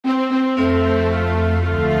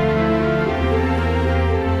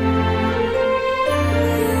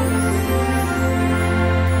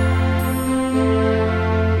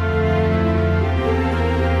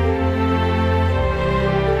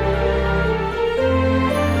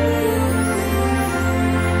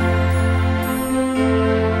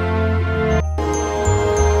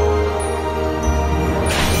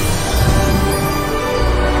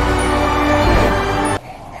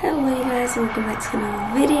Welcome back to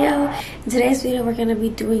another video. In today's video we're going to be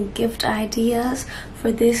doing gift ideas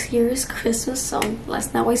for this year's Christmas, so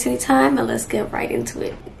let's not waste any time and let's get right into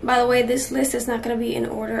it. By the way, this list is not going to be in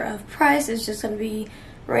order of price, it's just going to be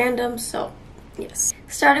random, so yes.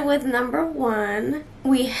 Starting with number 1,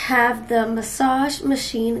 we have the massage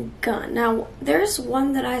machine gun. Now there's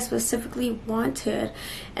one that I specifically wanted,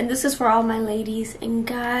 and this is for all my ladies and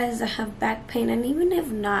guys that have back pain, and even if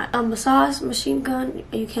not, a massage machine gun,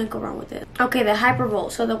 you can't go wrong with it. Okay, the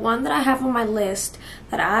Hypervolt. So the one that I have on my list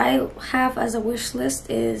that I have as a wish list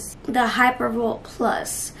is the Hypervolt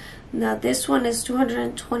Plus. Now this one is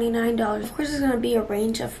 $229. Of course, there's going to be a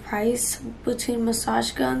range of price between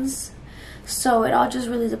massage guns, so it all just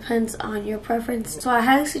really depends on your preference. So I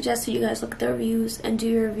highly suggest that you guys look at the reviews and do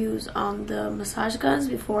your reviews on the massage guns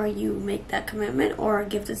before you make that commitment or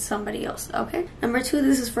gift it to somebody else, okay? Number 2,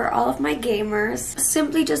 this is for all of my gamers.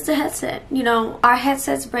 Simply just a headset. You know, our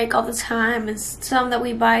headsets break all the time, and some that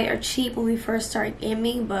we buy are cheap when we first start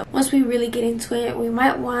gaming, but once we really get into it, we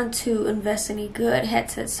might want to invest in a good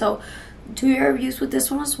headset. So do your reviews with this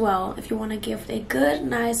one as well if you want to gift a good,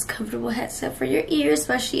 nice, comfortable headset for your ears,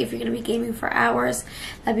 especially if you're going to be gaming for hours.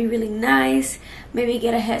 That'd be really nice. Maybe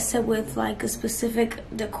get a headset with like a specific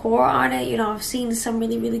decor on it. You know, I've seen some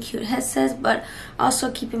really cute headsets, but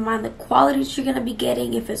also keep in mind the quality that you're going to be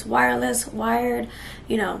getting. If it's wireless, wired,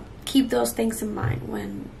 you know, keep those things in mind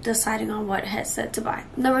when deciding on what headset to buy.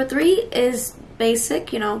 Number 3 is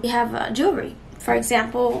basic. You know, you have jewelry. For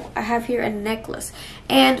example, I have here a necklace,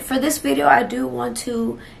 and for this video I do want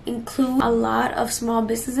to include a lot of small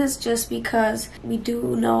businesses just because we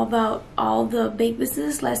do know about all the big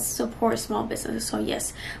businesses. Let's support small businesses. So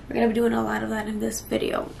yes, we're going to be doing a lot of that in this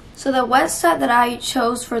video. So the website that I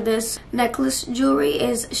chose for this necklace jewelry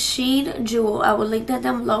is Sheen Jewel. I will link that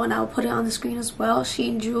down below and I will put it on the screen as well.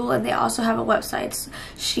 Sheen Jewel, and they also have a website. It's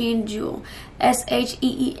Sheen Jewel,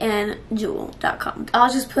 SHEEN Jewel.com.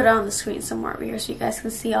 I'll just put it on the screen somewhere over here so you guys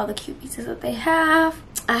can see all the cute pieces that they have.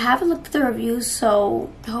 I haven't looked at the reviews,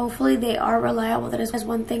 so hopefully they are reliable. That is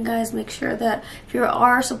one thing, guys. Make sure that if you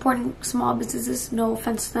are supporting small businesses, no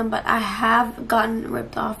offense to them, but I have gotten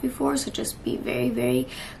ripped off before, so just be very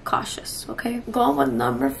cautious, okay? Going with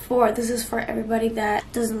number 4, this is for everybody that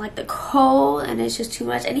doesn't like the cold and it's just too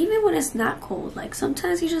much, and even when it's not cold, like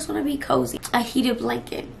sometimes you just want to be cozy. A heated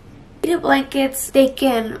blanket. Heated blankets, they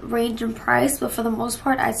can range in price, but for the most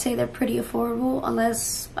part I'd say they're pretty affordable,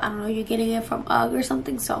 unless, I don't know, you're getting it from UGG or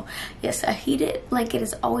something. So yes, a heated blanket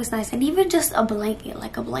is always nice, and even just a blanket,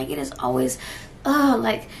 like a blanket is always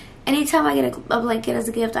like anytime I get a blanket as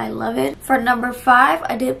a gift, I love it. For number 5,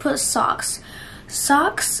 I did put socks.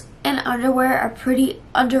 Socks and underwear are pretty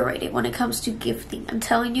underrated when it comes to gifting. I'm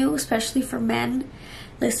telling you, especially for men.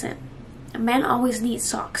 Listen, men always need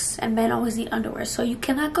socks and men always need underwear, so you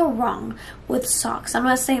cannot go wrong with socks. I'm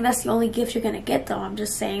not saying that's the only gift you're gonna get though. I'm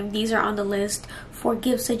just saying these are on the list for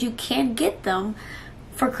gifts that you can get them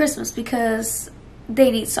for Christmas, because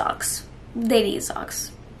they need socks. They need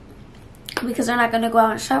socks because they're not gonna go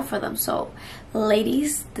out and shop for them. So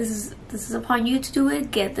ladies, this is upon you to do it.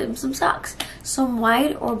 Get them some socks. Some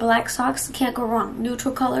white or black socks, can't go wrong.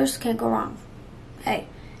 Neutral colors, can't go wrong. Hey.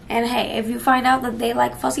 And hey, if you find out that they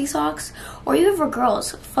like fuzzy socks, or even for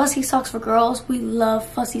girls, fuzzy socks for girls, we love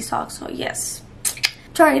fuzzy socks, so yes.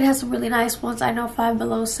 Target has some really nice ones. I know Five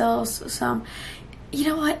Below sells some. You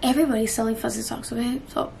know what? Everybody's selling fuzzy socks, okay?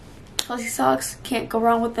 So fuzzy socks, can't go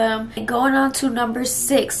wrong with them. And going on to number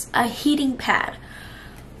 6, a heating pad.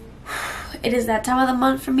 It is that time of the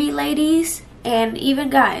month for me, ladies, and even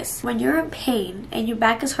guys. When you're in pain and your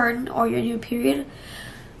back is hurting or you're in your period,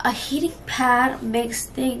 a heating pad makes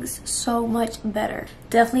things so much better.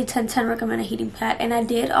 Definitely 10/10 recommend a heating pad. And I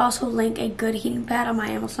did also link a good heating pad on my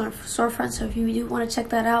Amazon storefront, so if you do want to check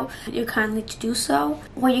that out, you're kindly to do so.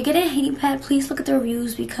 When you get a heating pad, please look at the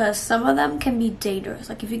reviews, because some of them can be dangerous.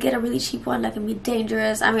 Like if you get a really cheap one, that can be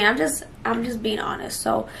dangerous. I mean, I'm just being honest.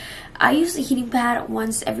 So I use the heating pad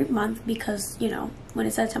once every month because, you know, when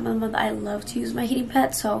it's that time of the month, I love to use my heating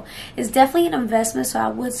pad. So it's definitely an investment, so I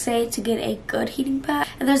would say to get a good heating pad.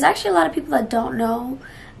 And there's actually a lot of people that don't know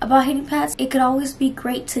about heating pads. It could always be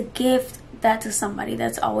great to gift that to somebody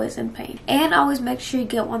that's always in pain. And always make sure you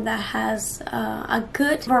get one that has a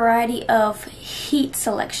good variety of heat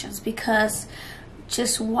selections, because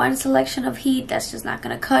just one selection of heat, that's just not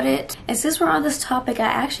gonna cut it. And since we're on this topic, I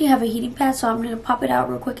actually have a heating pad, so I'm gonna pop it out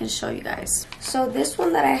real quick and show you guys. So this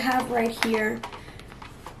one that I have right here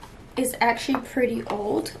is actually pretty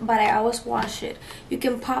old, but I always wash it. You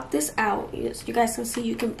can pop this out. Yes, you guys can see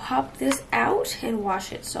you can pop this out and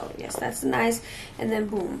wash it. So yes, that's nice. And then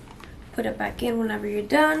boom, put it back in whenever you're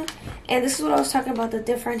done. And this is what I was talking about, the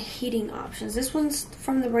different heating options. This one's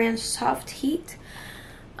from the brand Soft Heat.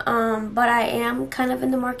 But I am kind of in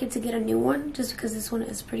the market to get a new one just because this one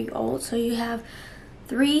is pretty old. So you have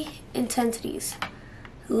 3 intensities: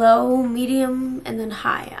 low, medium, and then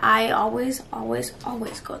high. I always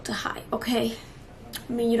go to high, okay?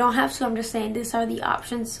 I mean, you don't have to. I'm just saying these are the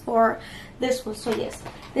options for this one. So yes,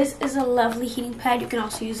 this is a lovely heating pad. You can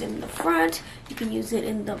also use it in the front, you can use it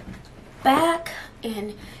in the back,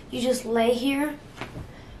 and you just lay here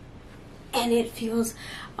and it feels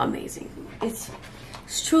amazing. It's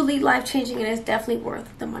truly life-changing, and it's definitely worth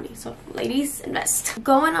the money. So ladies, invest.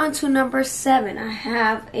 Going on to number 7, I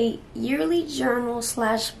have a yearly journal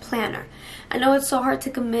slash planner. I know it's so hard to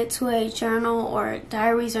commit to a journal or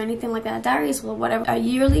diaries or anything like that. Diaries, well, whatever. A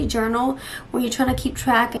yearly journal where you're trying to keep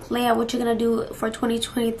track and lay out what you're gonna do for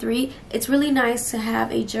 2023. It's really nice to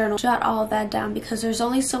have a journal. Jot all of that down, because there's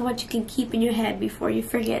only so much you can keep in your head before you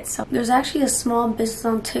forget. So there's actually a small business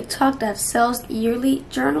on TikTok that sells yearly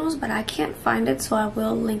journals, but I can't find it, so I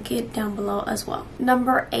will link it down below as well.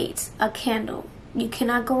 Number 8, a candle. You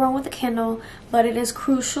cannot go wrong with a candle, but it is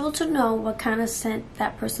crucial to know what kind of scent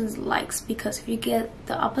that person likes, because if you get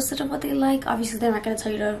the opposite of what they like, obviously they're not going to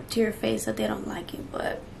tell you to your face that they don't like you,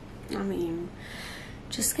 but I mean,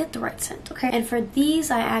 just get the right scent, okay? And for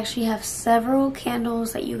these, I actually have several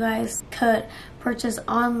candles that you guys could purchase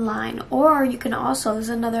online, or you can also, this is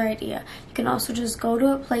another idea, you can also just go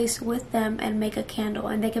to a place with them and make a candle,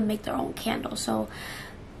 and they can make their own candle. So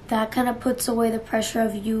that kind of puts away the pressure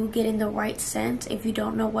of you getting the right scent if you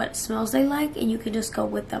don't know what smells they like, and you can just go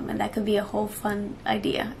with them, and that could be a whole fun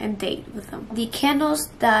idea and date with them. The candles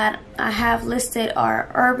that I have listed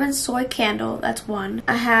are Urban Soy Candle, that's one.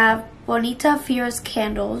 I have Bonita Fierce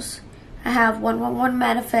Candles. I have 111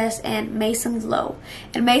 Manifest and Mason Glow.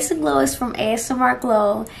 And Mason Glow is from ASMR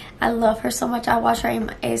Glow. I love her so much. I watch her in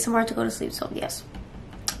ASMR to go to sleep, so yes,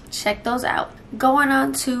 check those out. Going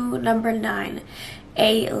on to number 9.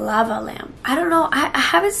 A lava lamp. I don't know, I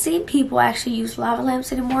haven't seen people actually use lava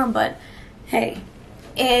lamps anymore, but hey,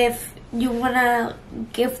 if you want to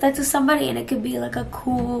gift that to somebody and it could be like a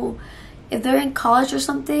cool, if they're in college or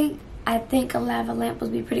something, I think a lava lamp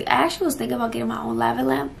would be pretty. I actually was thinking about getting my own lava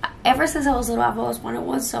lamp. Ever since I was little, I've always wanted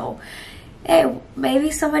one, so hey, maybe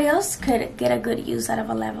somebody else could get a good use out of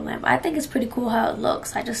a lava lamp. I think it's pretty cool how it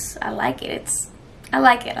looks. I like it. I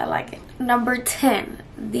like it. Number 10.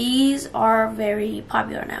 These are very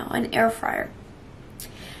popular now. An air fryer.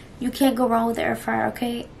 You can't go wrong with the air fryer,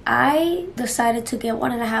 okay? I decided to get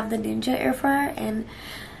one, and I have the Ninja air fryer, and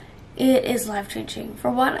it is life-changing.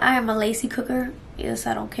 For one, I am a lazy cooker. Yes,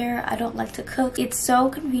 I don't care. I don't like to cook. It's so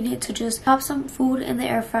convenient to just pop some food in the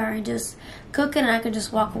air fryer and just cook it, and I can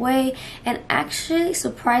just walk away. And actually,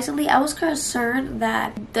 surprisingly, I was concerned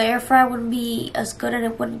that the air fryer wouldn't be as good and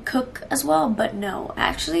it wouldn't cook as well, but no.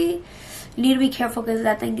 Actually, you need to be careful because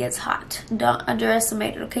that thing gets hot. Don't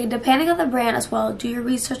underestimate it, okay? Depending on the brand as well, do your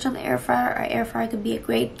research on the air fryer. Or air fryer could be a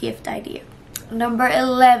great gift idea. Number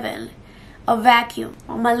 11. A vacuum.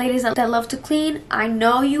 All my ladies that love to clean, I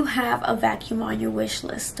know you have a vacuum on your wish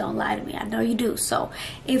list. Don't lie to me. I know you do. So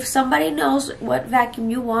if somebody knows what vacuum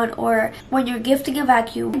you want, or when you're gifting a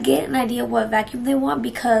vacuum, get an idea what vacuum they want,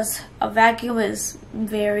 because a vacuum is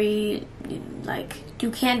very, like, you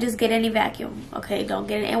can't just get any vacuum, okay? Don't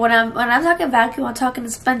get it. And when I'm talking vacuum, I'm talking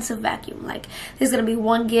expensive vacuum. Like, there's gonna be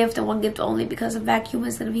one gift and one gift only, because a vacuum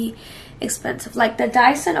is gonna be expensive. Like the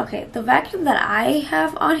Dyson, okay, the vacuum that I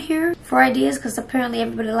have on here for ideas, because apparently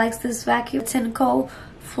everybody likes this vacuum, Tineco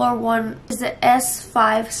Floor 1 is the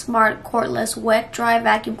S5 Smart Cordless Wet Dry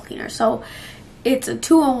Vacuum Cleaner. So it's a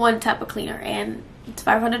 2-in-1 type of cleaner, and it's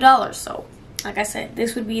 $500. So like I said,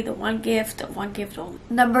 this would be the one gift only.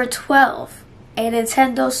 Number 12, a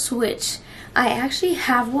Nintendo Switch. I actually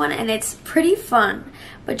have one, and it's pretty fun,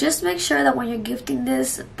 but just make sure that when you're gifting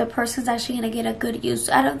this, the person's actually going to get a good use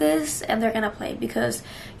out of this, and they're going to play, because,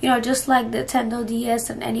 you know, just like the Nintendo DS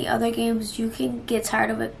and any other games, you can get tired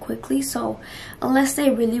of it quickly. So unless they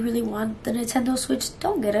really want the Nintendo Switch,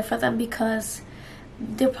 don't get it for them, because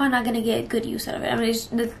they're probably not gonna get good use out of it. I mean,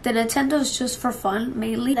 the Nintendo is just for fun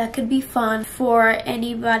mainly. That could be fun for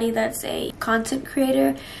anybody that's a content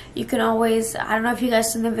creator. You can always, I don't know if you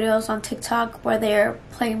guys seen the videos on TikTok where they're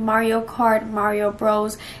playing Mario Kart, Mario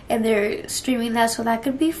Bros, and they're streaming that, so that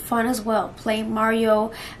could be fun as well. Playing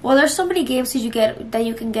Mario. Well, there's so many games that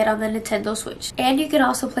you can get on the Nintendo Switch, and you can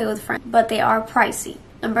also play with friends, but they are pricey.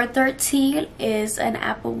 Number 13 is an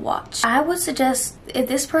Apple Watch. I would suggest, if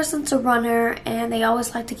this person's a runner and they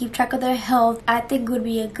always like to keep track of their health, I think it would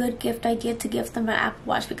be a good gift idea to give them an Apple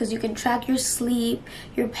Watch, because you can track your sleep,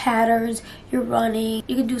 your patterns, your running.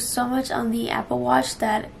 You can do so much on the Apple Watch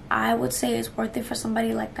that I would say is worth it for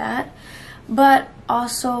somebody like that. But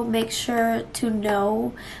also make sure to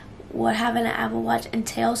know what having an Apple Watch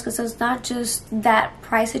entails, because it's not just that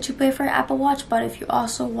price that you pay for an Apple Watch, but if you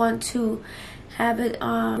also want to have it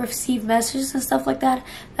receive messages and stuff like that,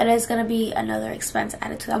 that is going to be another expense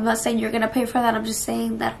added to it. I'm not saying you're going to pay for that. I'm just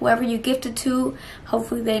saying that whoever you gift it to,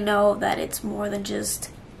 hopefully they know that it's more than just,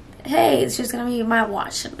 hey, it's just going to be my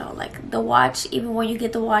watch. No, like the watch, even when you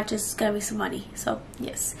get the watch, it's going to be some money. So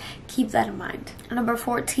yes, keep that in mind. Number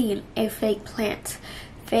 14, a fake plant.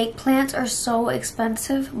 Fake plants are so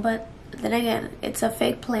expensive, but then again, it's a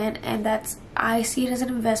fake plant, and I see it as an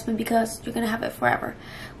investment because you're gonna have it forever.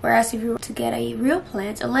 Whereas if you were to get a real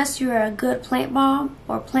plant, unless you're a good plant mom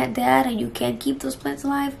or plant dad and you can keep those plants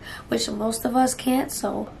alive, which most of us can't,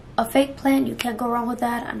 so a fake plant, you can't go wrong with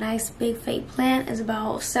that. A nice big fake plant is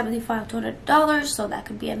about $75 to $100, so that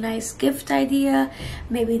could be a nice gift idea.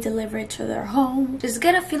 Maybe deliver it to their home. Just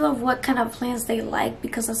get a feel of what kind of plants they like,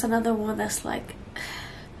 because that's another one that's like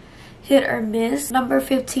hit or miss. Number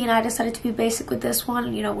 15, I decided to be basic with this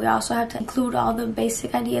one. You know, we also have to include all the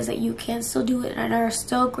basic ideas that you can still do it and are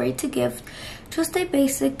still great to gift. Just a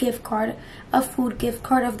basic gift card, a food gift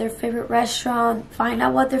card of their favorite restaurant. Find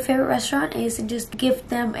out what their favorite restaurant is and just gift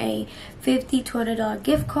them a $50 to $100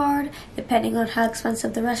 gift card, depending on how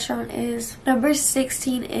expensive the restaurant is. Number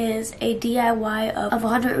 16 is a DIY of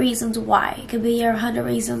 100 reasons why. It could be your 100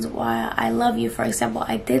 reasons why I love you, for example.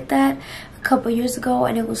 I did that a couple years ago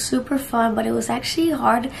and it was super fun, but it was actually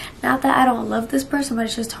hard. Not that I don't love this person, but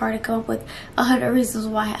it's just hard to come up with 100 reasons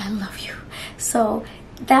why I love you. So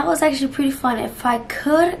that was actually pretty fun. If I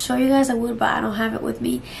could show you guys, I would, but I don't have it with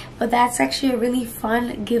me. But that's actually a really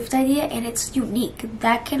fun gift idea, and it's unique.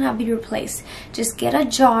 That cannot be replaced. Just get a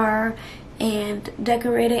jar and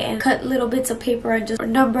decorate it and cut little bits of paper and just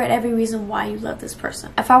number it every reason why you love this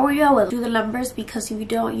person. If I were you, I would do the numbers, because if you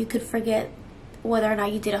don't, you could forget whether or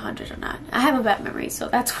not you did 100 or not. I have a bad memory, so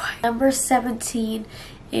that's why. Number 17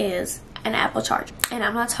 is an Apple charger. And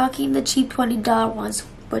I'm not talking the cheap $20 ones,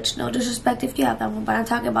 which no disrespect if you have that one, but I'm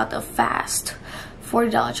talking about the fast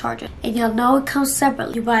 $40 charger. And you'll know it comes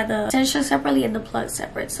separately. You buy the extension separately and the plug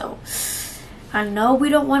separate. So I know we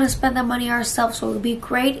don't want to spend that money ourselves, so it would be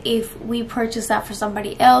great if we purchase that for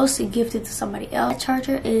somebody else and gift it to somebody else. That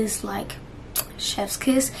charger is like chef's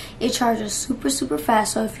kiss. It charges super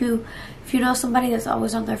fast, so if you know somebody that's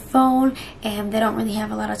always on their phone and they don't really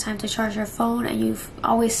have a lot of time to charge their phone, and you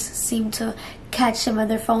always seem to catch them and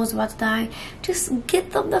their phone's about to die, just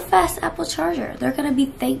get them the fast Apple charger. They're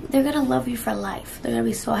gonna love you for life. They're gonna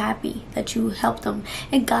be so happy that you helped them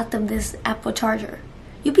and got them this Apple charger.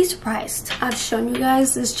 You'd be surprised. I've shown you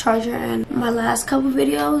guys this charger in my last couple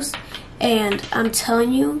videos, and I'm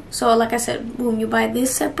telling you, so like I said, boom, you buy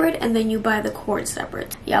this separate and then you buy the cord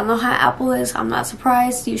separate. Y'all know how Apple is. I'm not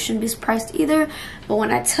surprised. You shouldn't be surprised either. But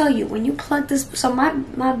when I tell you, when you plug this, so my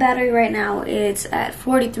battery right now, it's at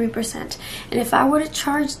 43%. And if I were to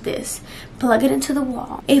charge this, plug it into the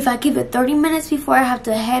wall, if I give it 30 minutes before I have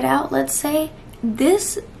to head out, let's say,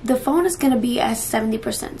 the phone is gonna be at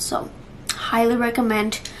 70%. So highly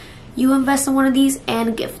recommend you invest in one of these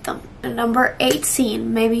and gift them. Number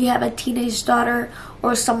 18, maybe you have a teenage daughter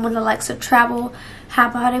or someone that likes to travel. How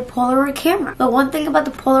about a Polaroid camera? The one thing about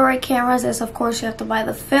the Polaroid cameras is, of course, you have to buy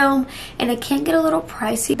the film, and it can get a little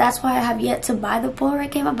pricey. That's why I have yet to buy the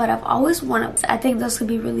Polaroid camera, but I've always wanted. I think this could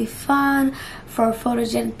be really fun for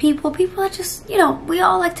photogenic people that just, you know, we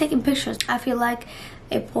all like taking pictures. I feel like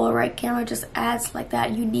a Polaroid camera just adds like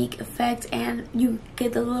that unique effect, and you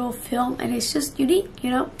get the little film and it's just unique, you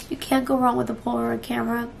know. You can't go wrong with a Polaroid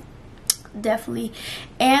camera, definitely.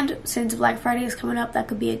 And since Black Friday is coming up, that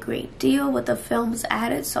could be a great deal with the films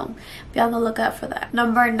added, so be on the lookout for that.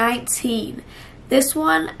 Number 19. This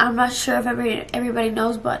one, I'm not sure if everybody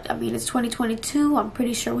knows, but I mean, it's 2022. I'm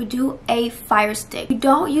pretty sure we do. A Fire Stick. We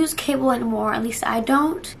don't use cable anymore, at least I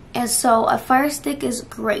don't. And so a Fire Stick is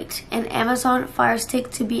great. An Amazon Fire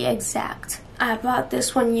Stick, to be exact. I bought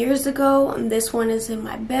this one years ago, and this one is in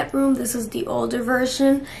my bedroom. This is the older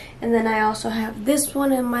version, and then I also have this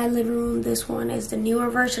one in my living room. This one is the newer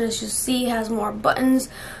version. As you see, it has more buttons,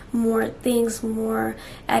 more things, more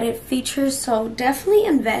added features. So definitely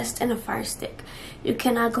invest in a Fire Stick. You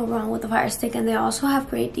cannot go wrong with a Fire Stick, and they also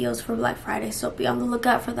have great deals for Black Friday, so be on the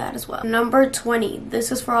lookout for that as well. Number 20.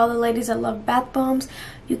 This is for all the ladies that love bath bombs.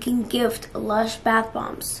 You can gift LUSH bath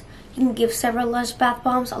bombs. You can give several LUSH bath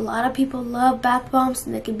bombs. A lot of people love bath bombs,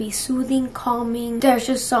 and they can be soothing, calming. There's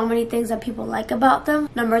just so many things that people like about them.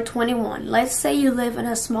 Number 21. Let's say you live in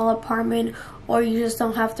a small apartment, or you just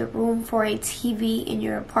don't have the room for a TV in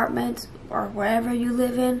your apartment or wherever you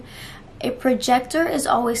live in. A projector is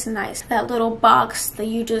always nice. That little box that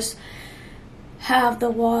you just have the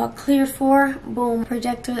wall cleared for, boom,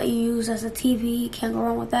 projector that you use as a TV, can't go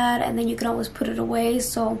wrong with that. And then you can always put it away,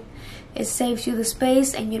 so it saves you the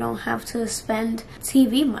space and you don't have to spend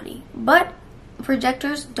TV money. But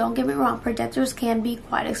projectors, don't get me wrong, projectors can be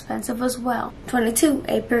quite expensive as well. 22,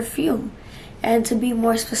 a perfume. And to be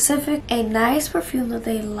more specific, a nice perfume that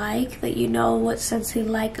they like, that you know what scents they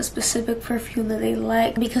like, a specific perfume that they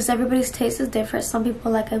like, because everybody's taste is different. Some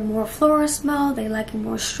people like a more floral smell, they like a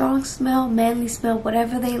more strong smell, manly smell,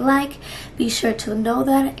 whatever they like. Be sure to know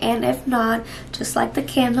that, and if not, just like the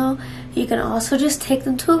candle, you can also just take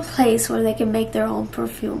them to a place where they can make their own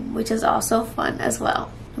perfume, which is also fun as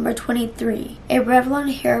well. Number 23, a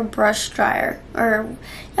Revlon hair brush dryer, or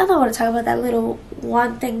y'all know what I'm talking about, that little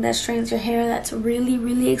one thing that straightens your hair that's really,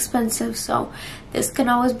 really expensive. So this can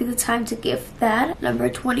always be the time to gift that. Number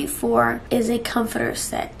 24 is a comforter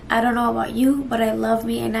set. I don't know about you, but I love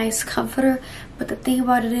me a nice comforter. But the thing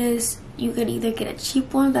about it is, you can either get a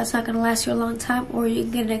cheap one that's not going to last you a long time, or you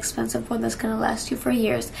can get an expensive one that's going to last you for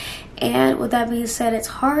years. And with that being said, it's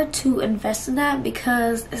hard to invest in that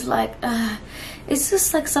because it's like, it's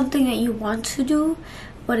just like something that you want to do,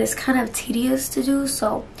 but it's kind of tedious to do.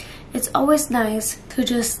 So it's always nice to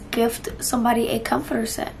just gift somebody a comforter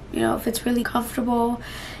set. You know, if it's really comfortable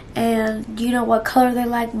and you know what color they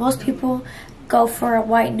like. Most people go for a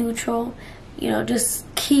white neutral. You know, just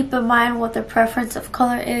keep in mind what their preference of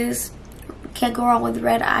color is. Can't go wrong with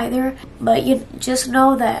red either. But you just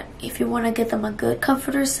know that if you want to get them a good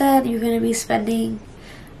comforter set, you're going to be spending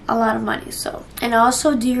a lot of money. So, and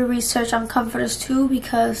also do your research on comforters too,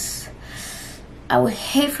 because I would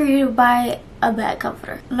hate for you to buy a bad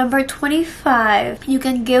comforter. Number 25, you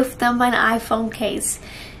can gift them an iPhone case.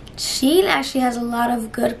 Shein actually has a lot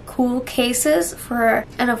of good, cool cases for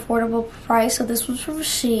an affordable price. So this one's from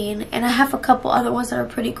Shein, and I have a couple other ones that are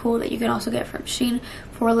pretty cool that you can also get from Shein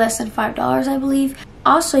for less than $5, I believe.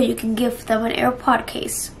 Also, you can gift them an AirPod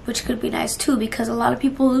case, which could be nice too, because a lot of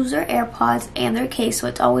people lose their AirPods and their case. So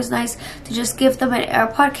it's always nice to just gift them an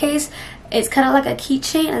AirPod case. It's kind of like a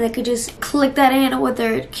keychain, and they could just click that in with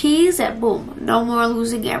their keys, and boom, no more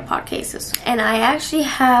losing AirPod cases. And I actually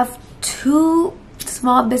have two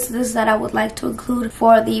small businesses that I would like to include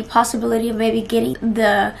for the possibility of maybe getting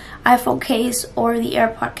the iPhone case or the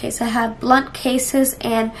AirPod case. I have Blunt Cases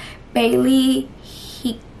and Bailey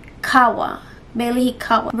Hikawa.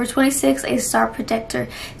 Number 26, a star projector.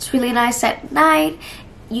 It's really nice at night.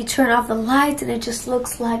 You turn off the lights and it just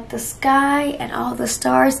looks like the sky and all the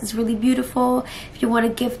stars. It's really beautiful. If you want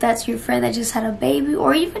to gift that to your friend that just had a baby,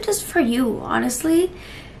 or even just for you, honestly,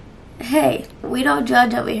 hey, we don't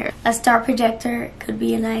judge over here. A star projector could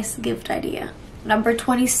be a nice gift idea. Number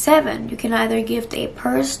 27, you can either gift a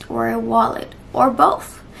purse or a wallet, or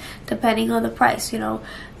both, depending on the price. You know,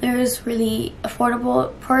 there's really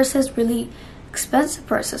affordable purses, really expensive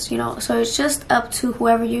purses, you know, so it's just up to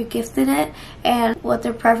whoever you're gifting it and what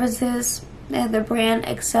their preference is and their brand,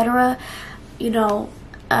 etc. You know,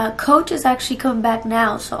 Coach is actually coming back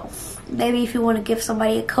now, so maybe if you want to give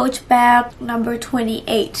somebody a Coach bag. Number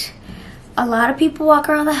 28, a lot of people walk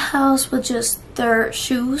around the house with just their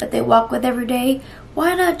shoes that they walk with every day.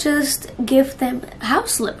 Why not just gift them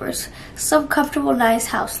house slippers? Some comfortable, nice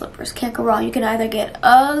house slippers. Can't go wrong. You can either get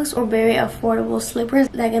Uggs or very affordable slippers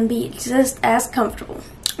that can be just as comfortable.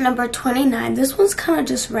 Number 29, this one's kind of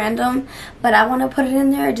just random, but I want to put it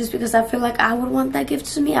in there just because I feel like I would want that gift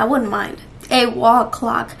to me. I wouldn't mind. A wall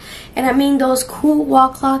clock. And I mean those cool wall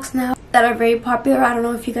clocks now that are very popular. I don't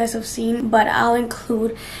know if you guys have seen, but I'll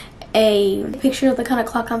include a picture of the kind of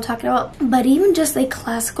clock I'm talking about. But even just a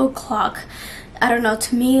classical clock, I don't know,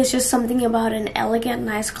 to me it's just something about an elegant,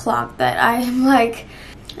 nice clock that I'm like,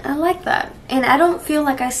 I like that. And I don't feel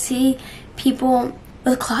like I see people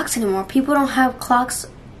with clocks anymore. People don't have clocks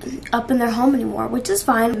up in their home anymore, which is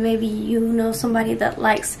fine. Maybe you know somebody that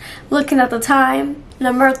likes looking at the time.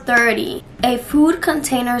 Number 30, a food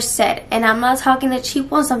container set. And I'm not talking the cheap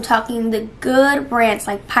ones, I'm talking the good brands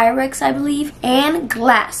like Pyrex, I believe, and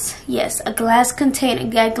glass. Yes, a glass container,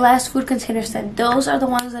 a glass food container set. Those are the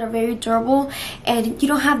ones that are very durable, and you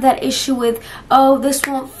don't have that issue with, oh, this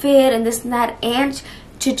won't fit and this and that. And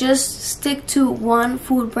to just stick to one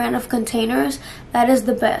food brand of containers, that is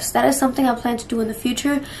the best. That is something I plan to do in the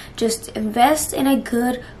future. Just invest in a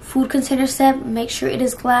good food container set, make sure it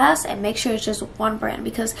is glass, and make sure it's just one brand,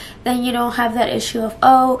 because then you don't have that issue of,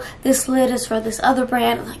 oh, this lid is for this other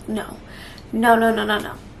brand. Like, no.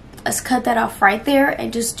 Let's cut that off right there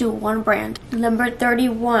and just do one brand. Number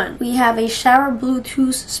 31, we have a shower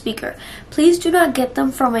Bluetooth speaker. Please do not get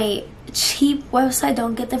them from a cheap website.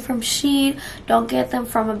 Don't get them from Shein. Don't get them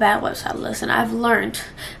from a bad website. Listen, I've learned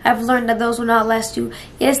that those will not last you.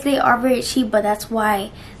 Yes, they are very cheap, but that's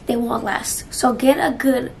why they won't last. So get a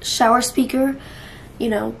good shower speaker, you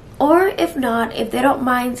know, or if not, if they don't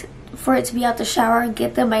mind for it to be out the shower,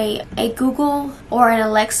 get them a Google or an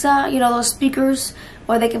Alexa, you know, those speakers,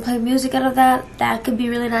 or they can play music out of that. That could be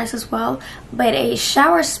really nice as well. But a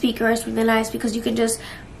shower speaker is really nice because you can just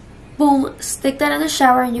boom, stick that in the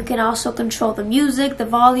shower, and you can also control the music, the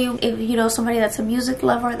volume. If you know somebody that's a music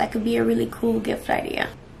lover, that could be a really cool gift idea.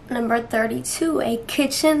 Number 32, a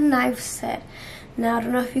kitchen knife set. Now, I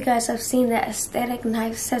don't know if you guys have seen the aesthetic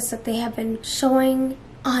knife sets that they have been showing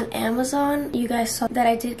on Amazon. You guys saw that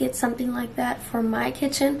I did get something like that for my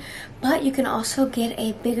kitchen, but you can also get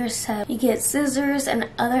a bigger set. You get scissors and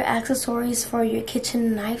other accessories for your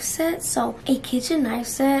kitchen knife set. So a kitchen knife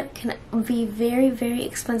set can be very, very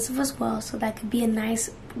expensive as well. So that could be a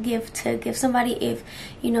nice gift to give somebody if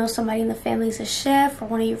you know somebody in the family is a chef or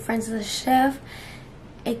one of your friends is a chef.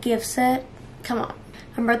 A gift set, come on.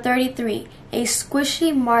 Number 33, a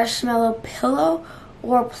squishy marshmallow pillow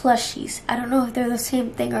or plushies. I don't know if they're the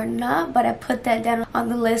same thing or not, but I put that down on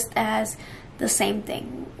the list as the same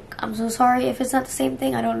thing. I'm so sorry if it's not the same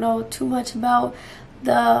thing. I don't know too much about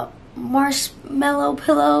the marshmallow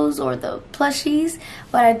pillows or the plushies,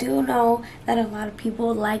 but I do know that a lot of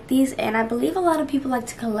people like these, and I believe a lot of people like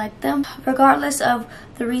to collect them. Regardless of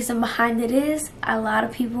the reason behind it is, a lot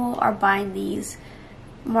of people are buying these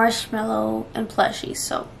marshmallow and plushies.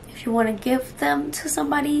 So if you want to gift them to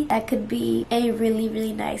somebody, that could be a really,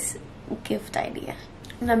 really nice gift idea.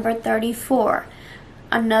 Number 34,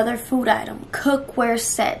 another food item, cookware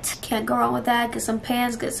set. Can't go wrong with that. Get some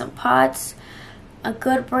pans, get some pots, a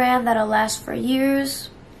good brand that'll last for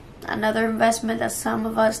years. Another investment that some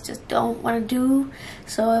of us just don't want to do.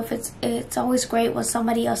 So if it's always great when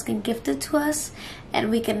somebody else can gift it to us, and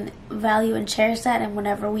we can value and cherish that, and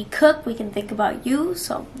whenever we cook we can think about you.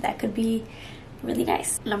 So that could be really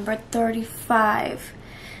nice. Number 35,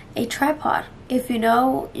 a tripod. If you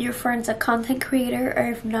know your friend's a content creator,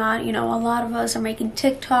 or if not, you know, a lot of us are making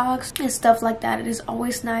TikToks and stuff like that. It is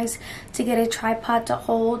always nice to get a tripod to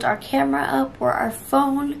hold our camera up or our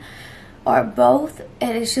phone or both,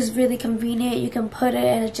 and it's just really convenient. You can put it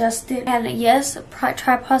and adjust it. And yes,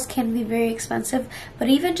 tripods can be very expensive, but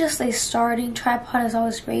even just a starting tripod is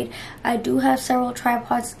always great. I do have several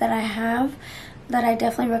tripods that I have that I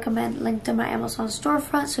definitely recommend, linked to my Amazon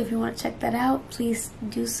storefront, so if you want to check that out, please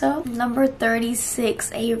do so. Number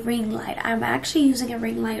 36, a ring light. I'm actually using a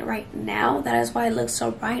ring light right now. That is why it looks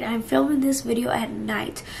so bright. I'm filming this video at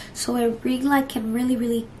night, so a ring light can really,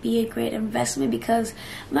 really be a great investment, because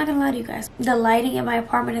I'm not gonna lie to you guys, the lighting in my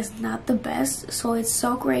apartment is not the best, so it's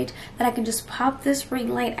so great that I can just pop this ring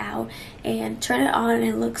light out and turn it on, and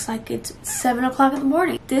it looks like it's 7 o'clock in the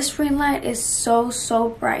morning. This ring light is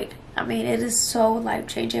so bright. I mean, it is so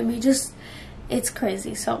life-changing. I mean, just, it's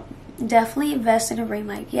crazy. So definitely invest in a ring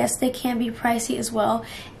light. Yes, they can be pricey as well,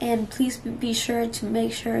 and please be sure to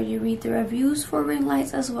make sure you read the reviews for ring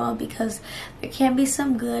lights as well, because there can be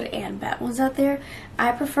some good and bad ones out there.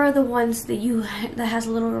 I prefer the ones that has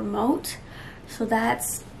a little remote, so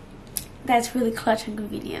that's really clutch and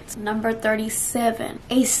convenient. Number 37,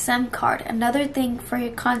 a SIM card. Another thing for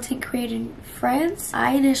your content creating friends.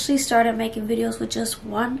 I initially started making videos with just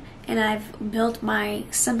one, and I've built my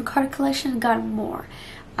SIM card collection and gotten more.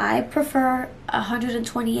 I prefer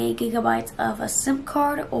 128 gigabytes of a SIM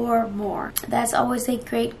card or more. That's always a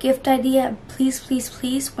great gift idea. Please,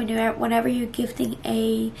 whenever you're gifting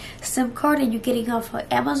a SIM card and you're getting off of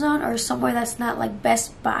Amazon or somewhere that's not like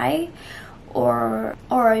Best Buy or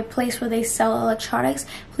a place where they sell electronics,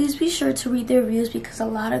 please be sure to read the reviews, because a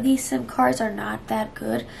lot of these SIM cards are not that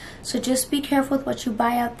good. So just be careful with what you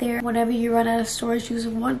buy out there. Whenever you run out of storage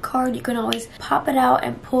using one card, you can always pop it out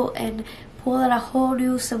and pull pull out a whole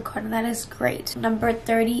new SIM card, and that is great. Number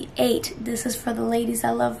 38, this is for the ladies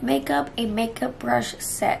that love makeup, a makeup brush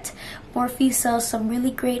set. Morphe sells some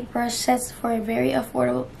really great brush sets for a very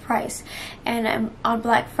affordable price, and on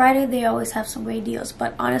Black Friday they always have some great deals,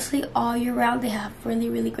 but honestly all year round they have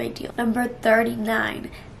really great deals. Number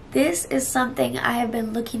 39, this is something I have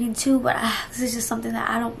been looking into, but this is just something that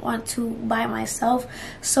I don't want to buy myself.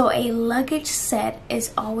 So a luggage set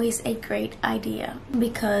is always a great idea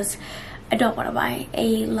because I don't want to buy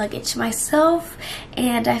a luggage myself,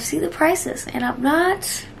 and I've seen the prices and I'm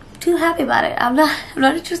not too happy about it. I'm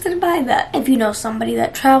not interested in buying that. If you know somebody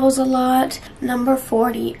that travels a lot. Number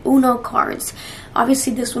 40, Uno cards.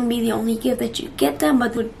 Obviously this wouldn't be the only gift that you get them,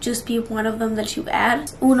 but would just be one of them that you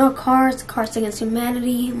add. Uno cards, Cards Against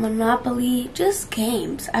Humanity, Monopoly, just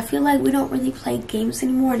games. I feel like we don't really play games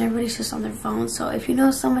anymore and everybody's just on their phone. So if you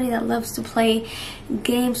know somebody that loves to play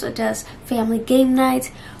games or does family game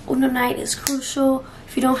nights, Uno night is crucial.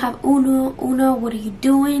 If you don't have Uno, what are you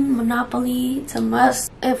doing? Monopoly, it's a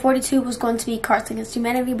must. And 42 was going to be Cards Against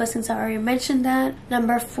Humanity, but since I already mentioned that.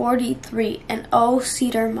 Number 43, an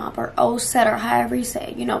O-Cedar mop, or O-Setter, however you say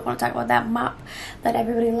it. You know, want to talk about that mop that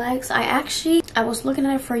everybody likes. I was looking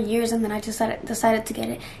at it for years and then I just decided to get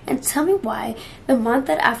it. And tell me why, the month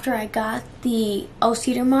that after I got the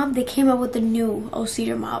O-Cedar mop, they came up with the new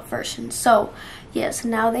O-Cedar mop version. So yes,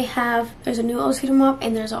 now there's a new O-Cedar mop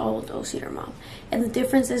and there's an old O-Cedar mop. And the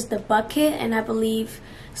difference is the bucket and I believe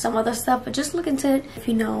some other stuff, but just look into it. If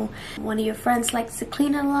you know one of your friends likes to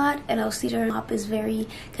clean a lot, an O-Cedar mop is very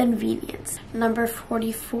convenient. Number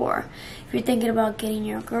 44, if you're thinking about getting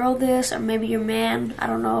your girl this, or maybe your man, I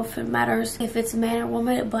don't know if it matters if it's a man or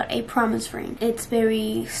woman, but a promise ring. It's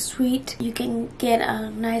very sweet. You can get a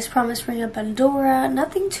nice promise ring at Pandora,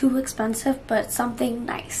 nothing too expensive, but something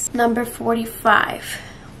nice. Number 45,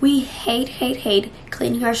 we hate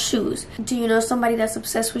cleaning our shoes. Do you know somebody that's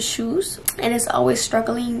obsessed with shoes and is always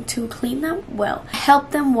struggling to clean them? Well, help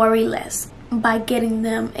them worry less by getting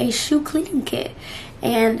them a shoe cleaning kit.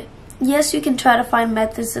 And yes, you can try to find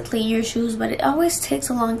methods to clean your shoes, but it always takes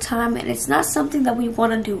a long time and it's not something that we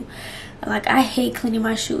want to do. Like, I hate cleaning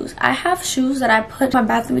my shoes. I have shoes that I put in my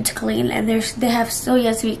bathroom to clean and they have still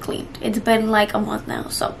yet to be cleaned. It's been like a month now,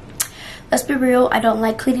 so let's be real, I don't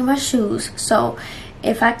like cleaning my shoes. So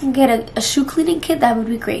if I can get a shoe cleaning kit, that would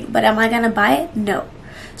be great. But am I gonna buy it? No.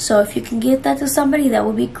 So if you can get that to somebody, that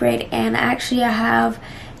would be great. And actually I have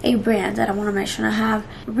a brand that I want to mention. I have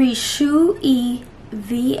Reshoe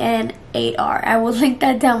VN8R. I will link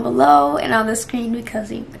that down below and on the screen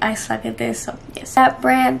because I suck at this. So yes, that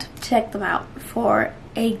brand, check them out for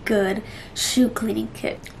a good shoe cleaning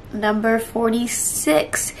kit. Number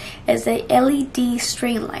 46 is the LED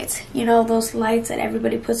string lights. You know, those lights that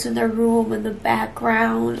everybody puts in their room, in the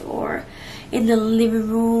background, or in the living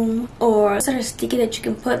room, or sort of sticky that you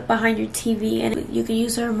can put behind your TV and you can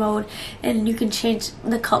use the remote and you can change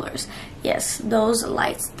the colors. Yes, those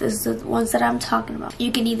lights, this is the ones that I'm talking about.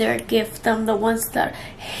 You can either gift them the ones that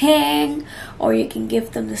hang, or you can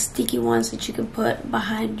gift them the sticky ones that you can put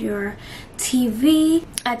behind your TV.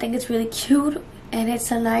 I think it's really cute. And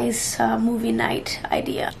it's a nice movie night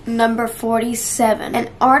idea. Number 47, an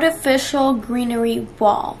artificial greenery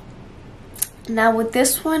wall. Now with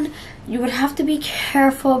this one, you would have to be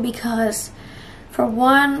careful because, for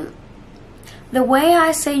one, the way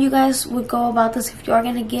I say you guys would go about this if you are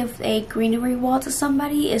going to give a greenery wall to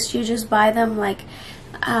somebody is you just buy them like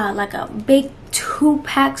a big 2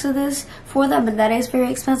 packs of this for them, and that is very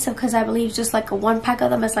expensive because I believe just like a 1 pack of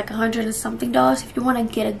them is like $100 and something if you want to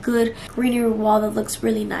get a good greenery wall that looks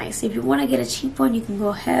really nice. If you want to get a cheap one, you can go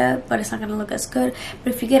ahead, but it's not going to look as good.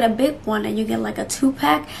 But if you get a big one and you get like a 2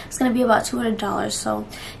 pack, it's going to be about $200. So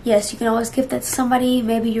yes, you can always gift that to somebody.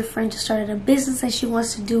 Maybe your friend just started a business and she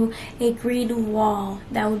wants to do a green wall.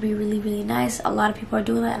 That would be really nice. A lot of people are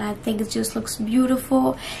doing that and I think it just looks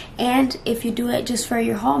beautiful. And if you do it just for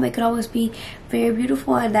your home, it could always be very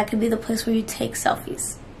beautiful, and that could be the place where you take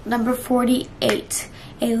selfies. Number 48,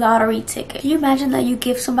 a lottery ticket. Can you imagine that you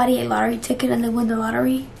give somebody a lottery ticket and they win the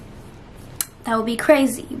lottery? That would be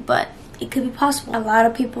crazy, but it could be possible. A lot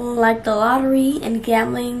of people like the lottery and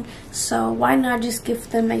gambling, so why not just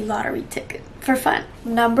give them a lottery ticket for fun?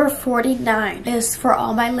 Number 49 is for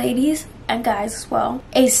all my ladies and guys as well,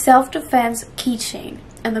 a self-defense keychain.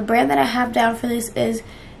 And the brand that I have down for this is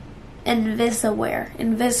Invisaware.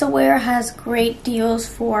 Invisaware has great deals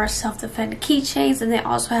for self-defense keychains, and they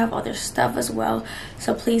also have other stuff as well,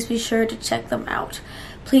 so please be sure to check them out.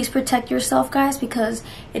 Please protect yourself, guys, because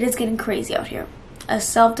it is getting crazy out here. A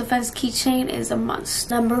self-defense keychain is a must.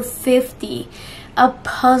 Number 50, a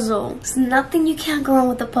puzzle. There's nothing you can't go wrong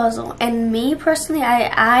with a puzzle. And me personally,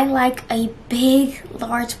 I like a big,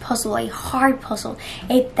 large puzzle, a hard puzzle,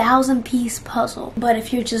 1,000-piece puzzle. But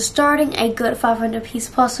if you're just starting, a good 500-piece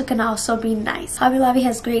puzzle can also be nice. Hobby Lobby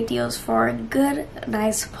has great deals for good,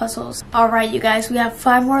 nice puzzles. Alright, you guys, we have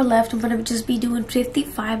 5 more left. I'm going to just be doing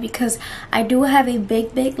 55 because I do have a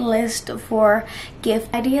big list for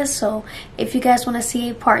gift ideas. So if you guys want to see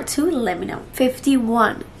a part 2, let me know.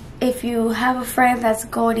 51. If you have a friend that's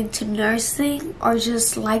going into nursing or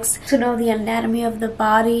just likes to know the anatomy of the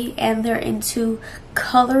body and they're into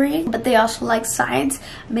coloring, but they also like science,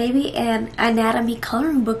 maybe an anatomy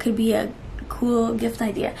coloring book could be a cool gift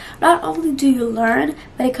idea. Not only do you learn,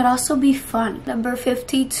 but it could also be fun. Number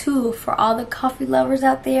 52, for all the coffee lovers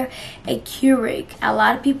out there, a Keurig. A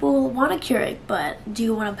lot of people want a Keurig, but do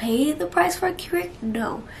you want to pay the price for a Keurig?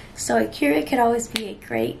 No. So a Keurig could always be a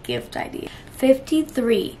great gift idea.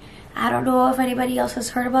 53. I don't know if anybody else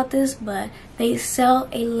has heard about this, but they sell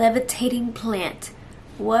a levitating plant.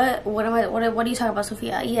 What are you talking about,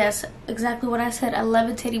 Sofia? Yes, exactly what I said, a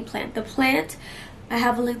levitating plant. The plant, I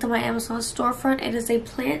have a link to my Amazon storefront. It is a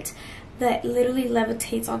plant that literally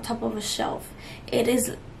levitates on top of a shelf. It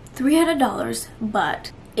is $300,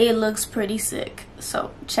 but it looks pretty sick.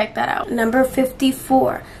 So check that out. Number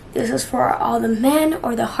 54. This is for all the men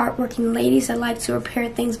or the hardworking ladies that like to repair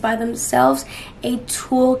things by themselves. A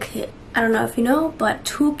toolkit. I don't know if you know, but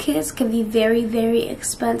toolkits can be very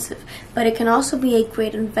expensive, but it can also be a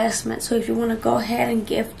great investment. So if you want to go ahead and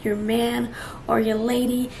gift your man or your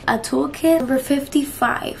lady a toolkit. Number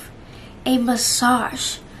 55, a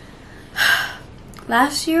massage.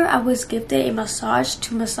 Last year I was gifted a massage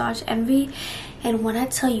to Massage Envy, and when I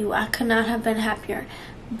tell you, I could not have been happier.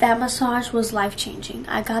 That massage was life-changing.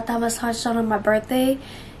 I got that massage done on my birthday.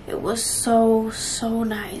 It was so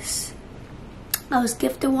nice. I was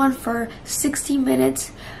gifted one for 60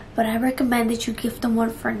 minutes, but I recommend that you gift them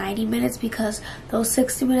one for 90 minutes because those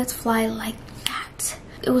 60 minutes fly like that.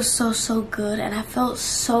 It was so good, and I felt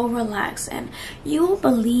so relaxed. And you won't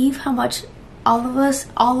believe how much all of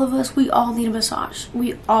us, we all need a massage.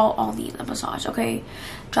 We all need a massage, okay?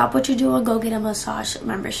 Drop what you're doing, go get a massage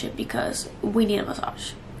membership because we need a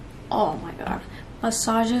massage. Oh my god.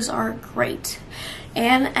 Massages are great.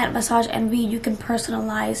 And at Massage Envy, you can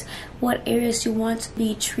personalize what areas you want to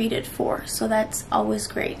be treated for. So that's always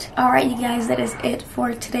great. Alright, you guys, that is it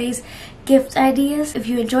for today's gift ideas. If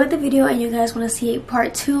you enjoyed the video and you guys want to see a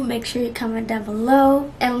part 2, make sure you comment down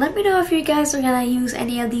below. And let me know if you guys are going to use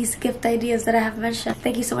any of these gift ideas that I have mentioned.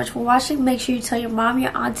 Thank you so much for watching. Make sure you tell your mom,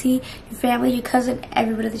 your auntie, your family, your cousin,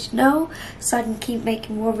 everybody that you know, so I can keep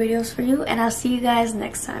making more videos for you. And I'll see you guys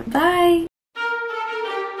next time. Bye!